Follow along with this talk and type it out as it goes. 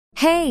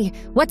Hey,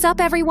 what's up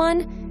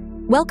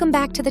everyone? Welcome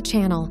back to the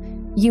channel.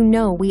 You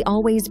know we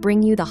always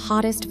bring you the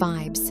hottest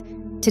vibes.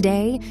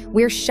 Today,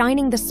 we're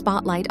shining the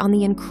spotlight on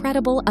the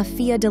incredible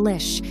Afia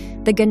Delish,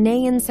 the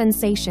Ghanaian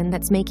sensation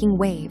that's making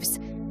waves.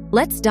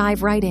 Let's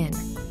dive right in.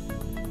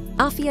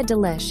 Afia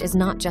Delish is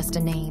not just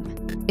a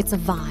name, it's a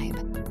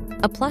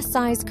vibe. A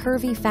plus-size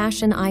curvy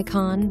fashion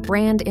icon,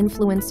 brand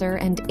influencer,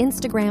 and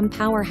Instagram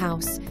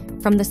powerhouse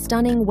from the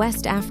stunning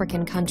West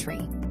African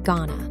country,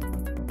 Ghana.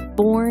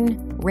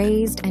 Born,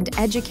 raised, and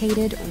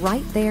educated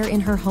right there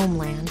in her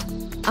homeland,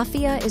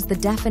 Afia is the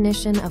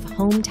definition of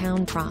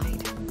hometown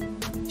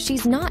pride.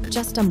 She's not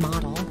just a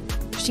model,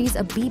 she's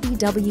a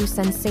BBW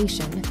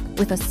sensation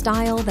with a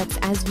style that's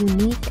as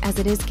unique as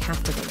it is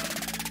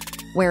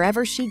captivating.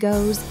 Wherever she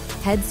goes,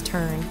 heads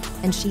turn,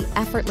 and she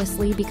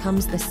effortlessly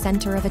becomes the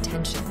center of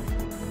attention.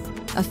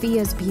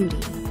 Afia's beauty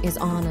is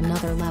on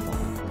another level.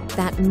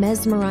 That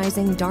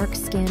mesmerizing dark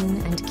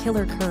skin and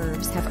killer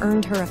curves have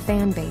earned her a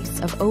fan base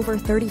of over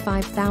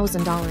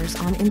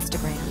 $35,000 on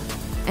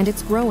Instagram, and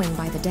it's growing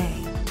by the day.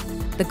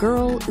 The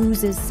girl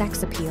oozes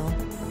sex appeal,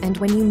 and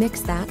when you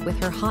mix that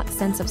with her hot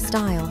sense of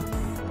style,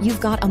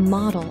 you've got a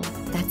model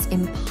that's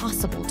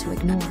impossible to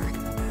ignore.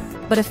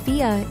 But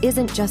Afia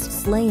isn't just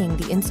slaying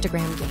the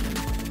Instagram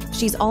game.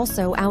 She's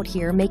also out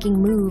here making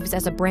moves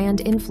as a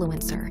brand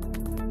influencer.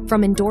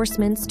 From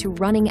endorsements to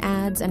running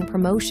ads and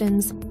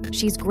promotions,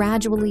 she's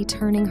gradually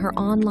turning her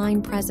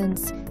online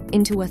presence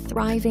into a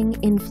thriving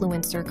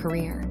influencer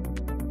career.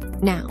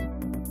 Now,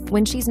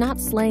 when she's not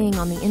slaying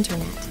on the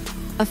internet,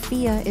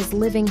 Afia is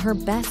living her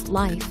best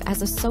life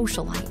as a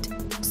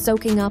socialite,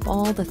 soaking up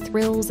all the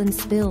thrills and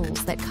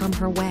spills that come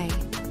her way.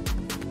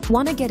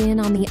 Want to get in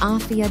on the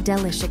Afia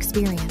Delish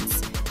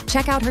experience?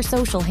 Check out her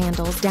social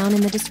handles down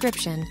in the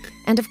description,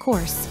 and of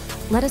course,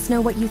 let us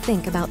know what you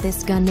think about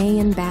this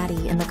Ghanaian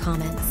baddie in the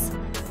comments.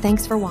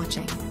 Thanks for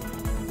watching.